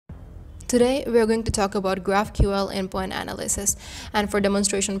Today, we are going to talk about GraphQL endpoint analysis, and for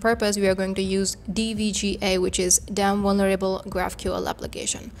demonstration purpose, we are going to use DVGA, which is Damn Vulnerable GraphQL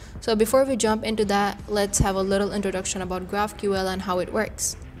Application. So before we jump into that, let's have a little introduction about GraphQL and how it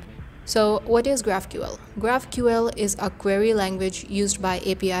works. So what is GraphQL? GraphQL is a query language used by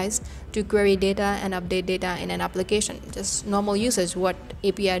APIs to query data and update data in an application, just normal usage, what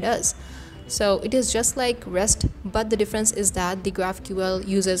API does. So it is just like REST, but the difference is that the GraphQL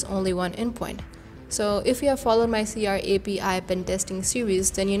uses only one endpoint. So if you have followed my CR API pen testing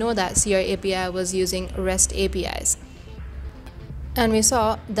series, then you know that CR API was using REST APIs. And we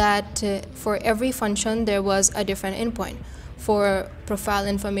saw that for every function there was a different endpoint. For profile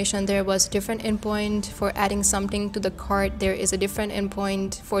information, there was a different endpoint. For adding something to the cart, there is a different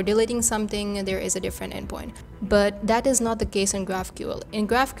endpoint. For deleting something, there is a different endpoint. But that is not the case in GraphQL. In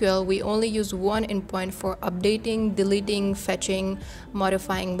GraphQL, we only use one endpoint for updating, deleting, fetching,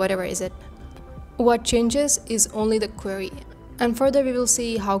 modifying, whatever is it. What changes is only the query. And further, we will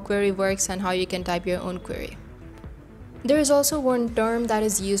see how query works and how you can type your own query. There is also one term that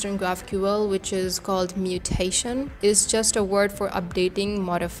is used in GraphQL, which is called mutation. It's just a word for updating,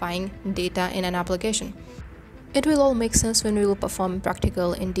 modifying data in an application. It will all make sense when we will perform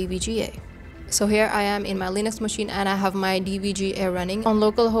practical in DVGA. So here I am in my Linux machine and I have my DVGA running on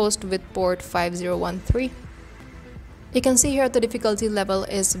localhost with port 5013. You can see here the difficulty level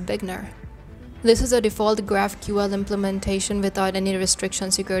is beginner. This is a default GraphQL implementation without any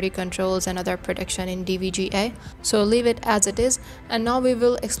restriction, security controls, and other protection in DVGA. So leave it as it is, and now we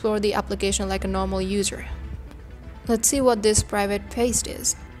will explore the application like a normal user. Let's see what this private paste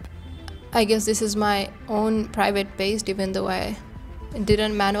is. I guess this is my own private paste, even though I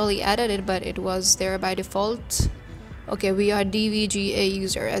didn't manually edit it, but it was there by default. Okay, we are DVGA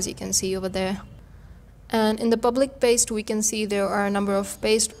user, as you can see over there. And in the public paste, we can see there are a number of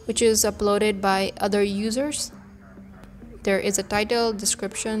pastes which is uploaded by other users. There is a title,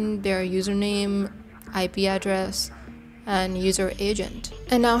 description, their username, IP address, and user agent.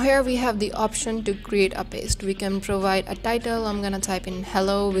 And now here we have the option to create a paste. We can provide a title. I'm gonna type in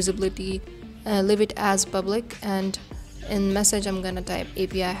hello, visibility, leave it as public, and in message I'm gonna type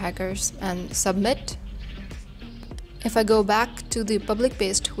API hackers and submit. If I go back to the public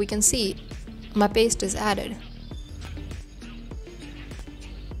paste, we can see my paste is added.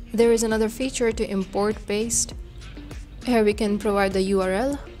 There is another feature to import paste. Here we can provide the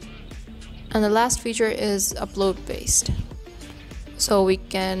URL. And the last feature is upload paste. So we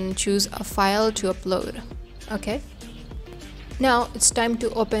can choose a file to upload. Okay. Now it's time to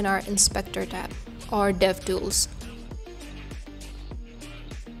open our inspector tab or DevTools.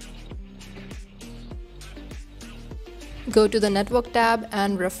 Go to the network tab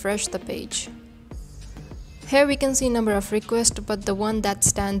and refresh the page. Here we can see number of requests, but the one that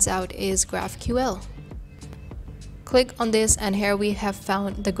stands out is GraphQL. Click on this and here we have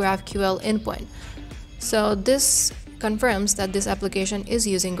found the GraphQL endpoint. So this confirms that this application is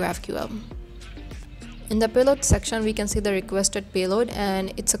using GraphQL. In the payload section, we can see the requested payload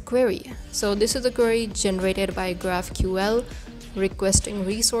and it's a query. So this is a query generated by GraphQL requesting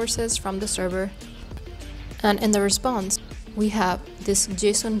resources from the server. And in the response, we have this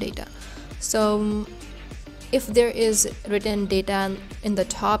JSON data. So if there is written data in the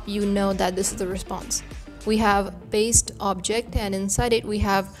top, you know that this is the response. We have paste object, and inside it we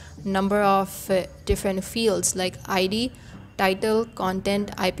have number of different fields like ID, title,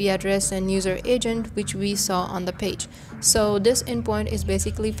 content, IP address, and user agent, which we saw on the page. So this endpoint is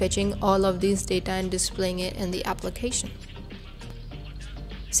basically fetching all of these data and displaying it in the application.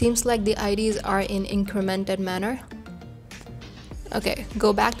 Seems like the IDs are in incremented manner. Okay,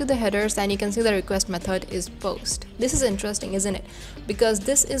 go back to the headers and you can see the request method is post. This is interesting, isn't it? Because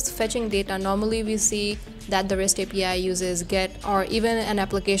this is fetching data. Normally we see that the REST API uses get, or even an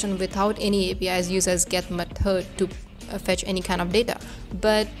application without any APIs uses get method to fetch any kind of data.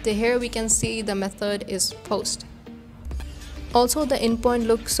 But here we can see the method is post. Also, the endpoint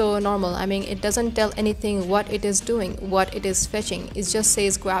looks so normal. I mean, it doesn't tell anything what it is doing, what it is fetching. It just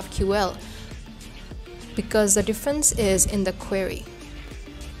says GraphQL. Because the difference is in the query.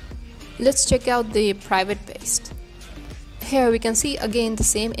 Let's check out the private paste. Here we can see again the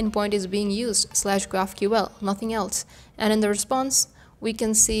same endpoint is being used /GraphQL, nothing else. And in the response, we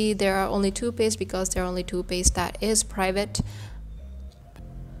can see there are only two pastes because there are only two pastes that is private.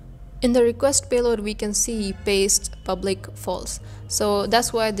 In the request payload, we can see paste public false. So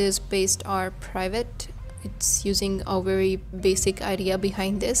that's why these pastes are private. It's using a very basic idea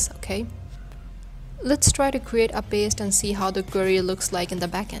behind this, okay? Let's try to create a paste and see how the query looks like in the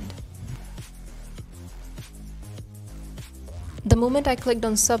backend. The moment I clicked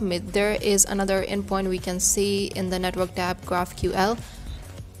on submit, there is another endpoint we can see in the network tab GraphQL.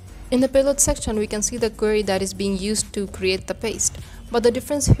 In the payload section, we can see the query that is being used to create the paste. But the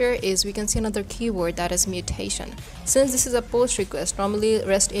difference here is we can see another keyword, that is mutation. Since this is a post request, normally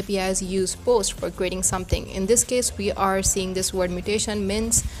REST APIs use post for creating something. In this case, we are seeing this word mutation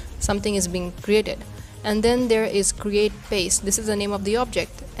means something is being created. And then there is create paste. This is the name of the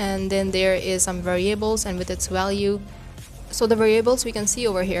object. And then there is some variables and with its value. So the variables we can see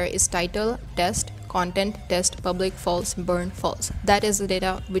over here is title, test, content, test, public, false, burn, false. That is the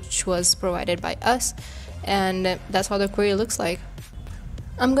data which was provided by us, and that's how the query looks like.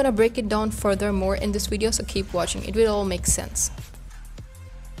 I'm gonna break it down further more in this video, so keep watching. It will all make sense.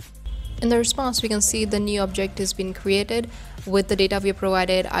 In the response, we can see the new object has been created with the data we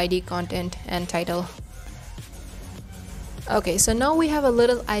provided, ID, content, and title. Okay, so now we have a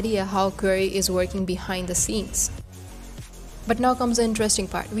little idea how query is working behind the scenes. But now comes the interesting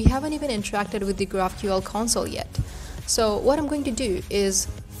part. We haven't even interacted with the GraphQL console yet. So what I'm going to do is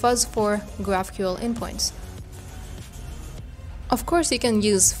fuzz for GraphQL endpoints. Of course, you can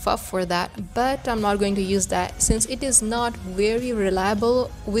use FUF for that, but I'm not going to use that since it is not very reliable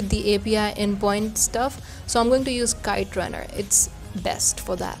with the API endpoint stuff. So I'm going to use Kiterunner. It's best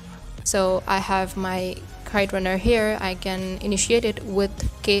for that. So I have my Kiterunner here. I can initiate it with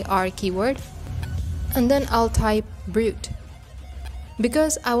KR keyword, and then I'll type brute,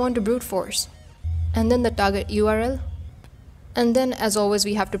 because I want to brute force, and then the target URL, and then as always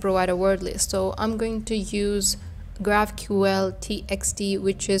we have to provide a word list. So I'm going to use GraphQL txt,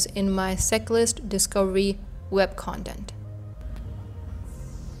 which is in my seclist discovery web content.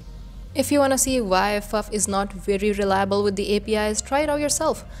 If you want to see why FUF is not very reliable with the APIs, try it out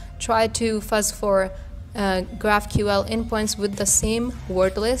yourself. Try to fuzz for GraphQL endpoints with the same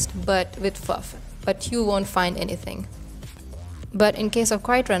word list but with FUF, but you won't find anything. But in case of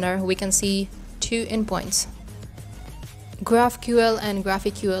Kiterunner, we can see two endpoints, GraphQL and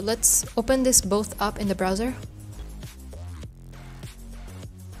GraphQL. Let's open this both up in the browser.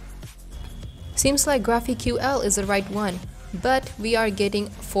 Seems like GraphQL is the right one, but we are getting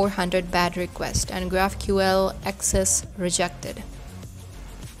 400 bad requests and GraphQL access rejected.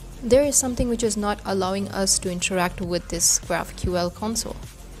 There is something which is not allowing us to interact with this GraphQL console.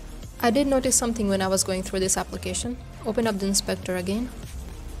 I did notice something when I was going through this application. Open up the inspector again,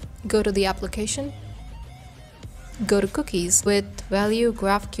 go to the application, go to cookies with value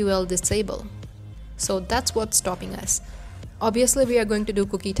GraphQL disable. So that's what's stopping us. Obviously we are going to do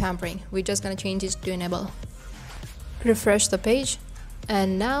cookie tampering. We're just going to change it to enable. Refresh the page,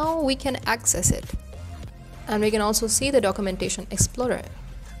 and now we can access it. And we can also see the documentation explorer.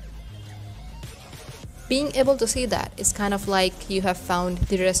 Being able to see that is kind of like you have found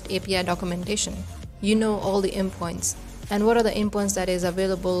the REST API documentation. You know all the endpoints and what are the endpoints that is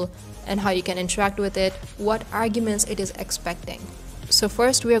available and how you can interact with it, what arguments it is expecting. So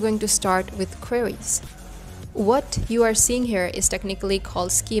first we are going to start with queries. What you are seeing here is technically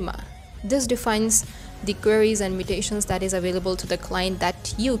called Schema. This defines the queries and mutations that is available to the client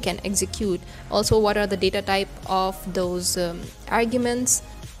that you can execute. Also, what are the data type of those arguments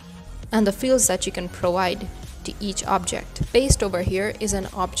and the fields that you can provide to each object. Paste over here is an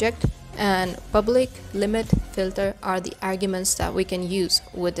object, and public, limit, filter are the arguments that we can use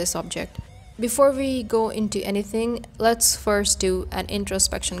with this object. Before we go into anything, let's first do an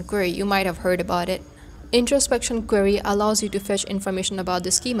introspection query. You might have heard about it. Introspection query allows you to fetch information about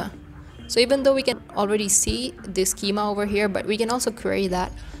the schema. So even though we can already see the schema over here, but we can also query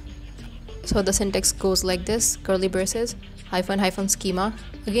that. So the syntax goes like this, curly braces, hyphen schema,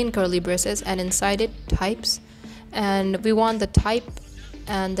 again curly braces, and inside it types. And we want the type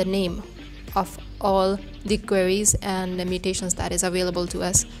and the name of all the queries and the mutations that is available to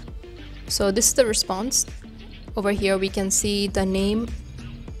us. So this is the response. Over here we can see the name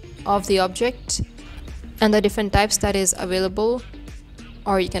of the object and the different types that is available,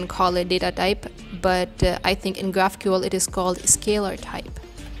 or you can call it data type, but I think in GraphQL it is called scalar type.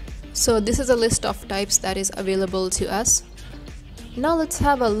 So this is a list of types that is available to us. Now let's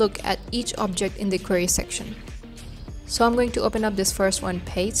have a look at each object in the query section. So I'm going to open up this first one,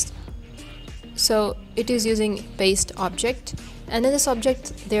 paste. So it is using paste object, and in this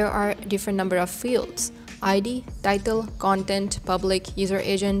object there are different number of fields: ID, title, content, public, user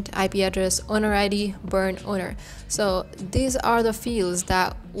agent, IP address, owner ID, burn, owner. So these are the fields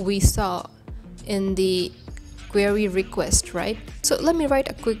that we saw in the query request, right? So let me write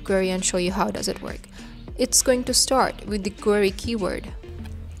a quick query and show you how does it work. It's going to start with the query keyword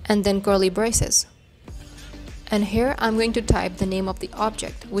and then curly braces. And here I'm going to type the name of the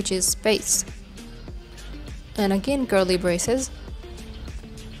object, which is space. And again curly braces.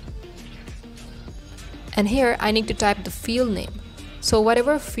 And here I need to type the field name. So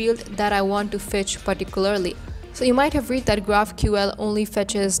whatever field that I want to fetch particularly. So you might have read that GraphQL only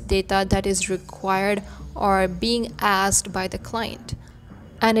fetches data that is required or being asked by the client,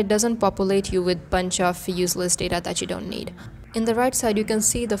 and it doesn't populate you with bunch of useless data that you don't need. In the right side you can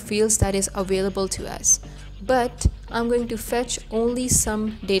see the fields that is available to us, but I'm going to fetch only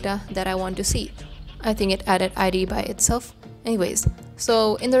some data that I want to see. I think it added ID by itself. Anyways,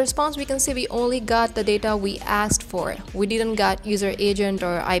 so in the response we can see we only got the data we asked for. We didn't get user agent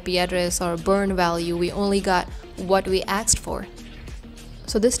or IP address or burn value. We only got what we asked for.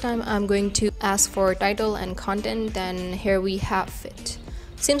 So this time I'm going to ask for title and content, and here we have it.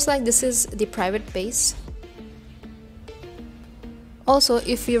 Seems like this is the private base. Also,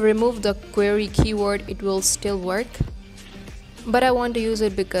 if we remove the query keyword, it will still work, but I want to use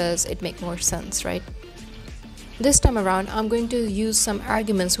it because it makes more sense, right? This time around I'm going to use some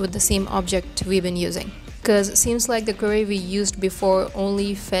arguments with the same object we've been using, because it seems like the query we used before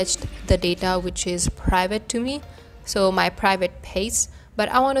only fetched the data which is private to me, so my private paste, but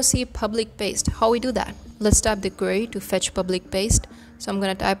I want to see public paste. How we do that? Let's type the query to fetch public paste. So I'm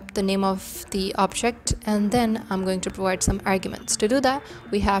going to type the name of the object, and then I'm going to provide some arguments. To do that,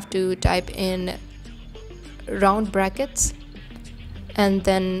 we have to type in round brackets and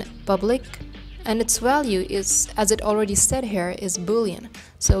then public, and its value is, as it already said here, is boolean,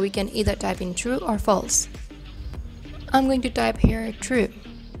 so we can either type in true or false. I'm going to type here true,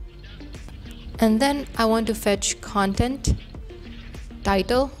 and then I want to fetch content,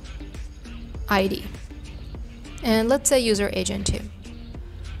 title, ID, and let's say user agent too.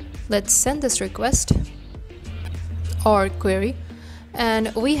 Let's send this request or query,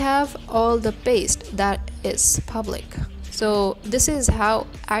 and we have all the paste that is public. So this is how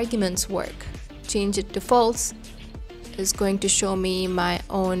arguments work. Change it to false is going to show me my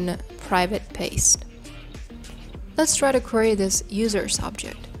own private paste. Let's try to query this users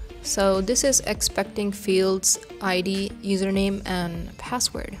object. So this is expecting fields ID, username, and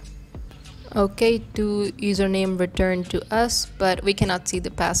password. Okay, to username returned to us, but we cannot see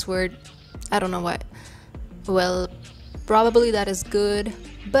the password. I don't know why. Well, probably that is good,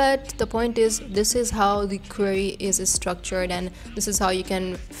 but the point is this is how the query is structured, and this is how you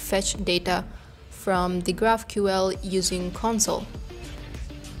can fetch data from the GraphQL using console.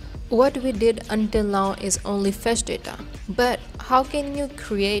 What we did until now is only fetch data, but how can you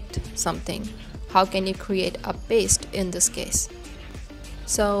create something? How can you create a paste in this case?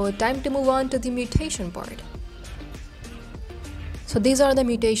 So time to move on to the mutation part. So these are the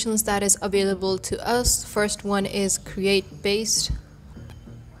mutations that is available to us. First one is create paste.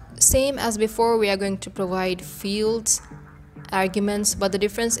 Same as before, we are going to provide fields, arguments, but the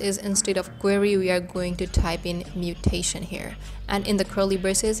difference is instead of query we are going to type in mutation here, and in the curly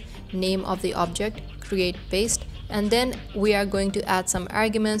braces name of the object, create paste, and then we are going to add some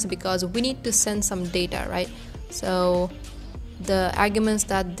arguments because we need to send some data, right? So the arguments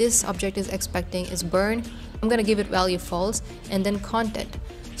that this object is expecting is burn. I'm gonna give it value false, and then content.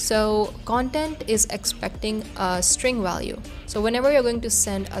 So content is expecting a string value. So whenever you're going to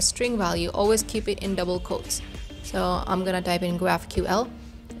send a string value, always keep it in double quotes. So I'm gonna type in GraphQL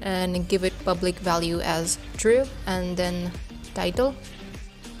and give it public value as true, and then title.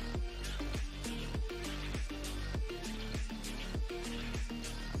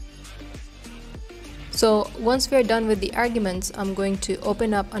 So once we're done with the arguments, I'm going to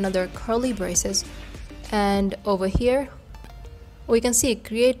open up another curly braces, and over here we can see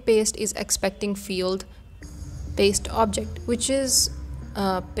create paste is expecting field paste object, which is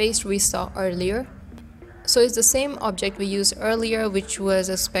paste we saw earlier. So it's the same object we used earlier, which was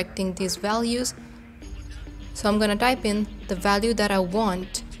expecting these values. So I'm gonna type in the value that I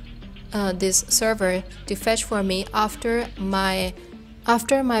want this server to fetch for me after my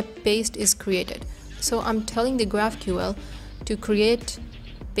paste is created. So I'm telling the GraphQL to create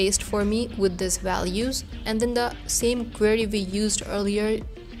paste for me with these values, and then the same query we used earlier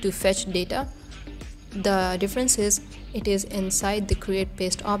to fetch data. The difference is it is inside the create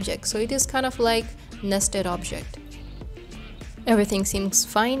paste object, so it is kind of like nested object. Everything seems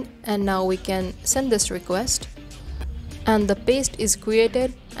fine, and now we can send this request, and the paste is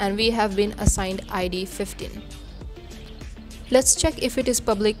created and we have been assigned ID 15. Let's check if it is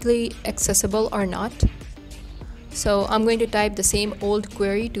publicly accessible or not. So I'm going to type the same old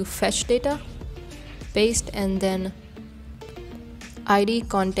query to fetch data, paste, and then ID,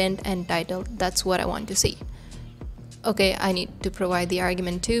 content, and title. That's what I want to see. Okay, I need to provide the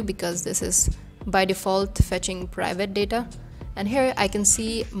argument too, because this is by default fetching private data. And here I can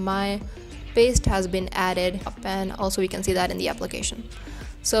see my paste has been added up, and also we can see that in the application.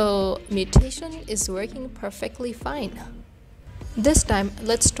 So mutation is working perfectly fine. This time,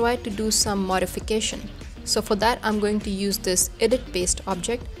 let's try to do some modification. So for that, I'm going to use this edit paste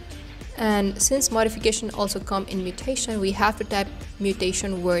object. And since modification also come in mutation, we have to type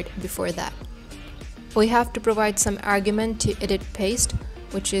mutation word before that. We have to provide some argument to edit paste,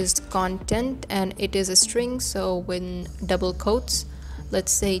 which is content, and it is a string, so when double quotes,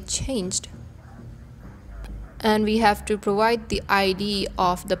 let's say changed. And we have to provide the ID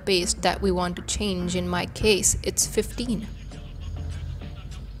of the paste that we want to change. In my case, it's 15.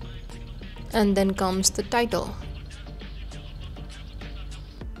 And then comes the title.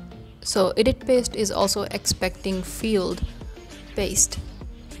 So edit paste is also expecting field paste.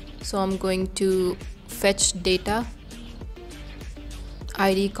 So I'm going to fetch data,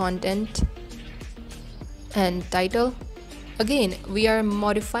 ID, content, and title. Again, we are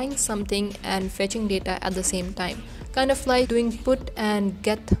modifying something and fetching data at the same time, kind of like doing put and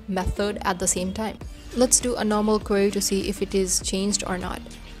get method at the same time. Let's do a normal query to see if it is changed or not.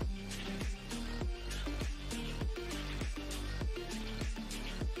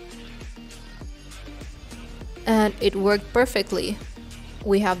 And it worked perfectly.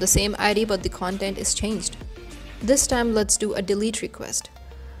 We have the same ID, but the content is changed. This time, let's do a delete request.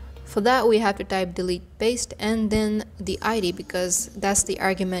 For that, we have to type delete paste and then the ID, because that's the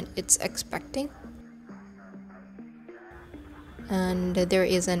argument it's expecting. And there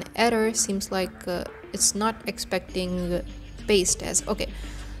is an error. Seems like it's not expecting paste as okay.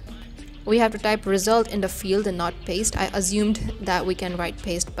 We have to type result in the field and not paste. I assumed that we can write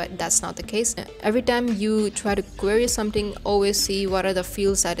paste, but that's not the case. Every time you try to query something, always see what are the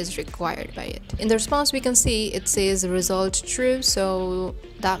fields that is required by it. In the response, we can see it says result true, so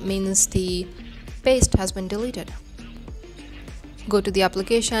that means the paste has been deleted. Go to the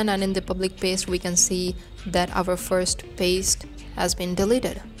application, and in the public paste, we can see that our first paste has been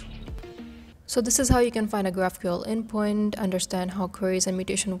deleted. So this is how you can find a GraphQL endpoint, understand how queries and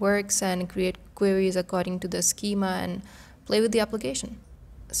mutation works, and create queries according to the schema and play with the application.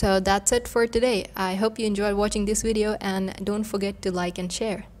 So that's it for today. I hope you enjoyed watching this video, and don't forget to like and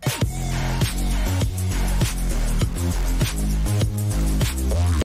share.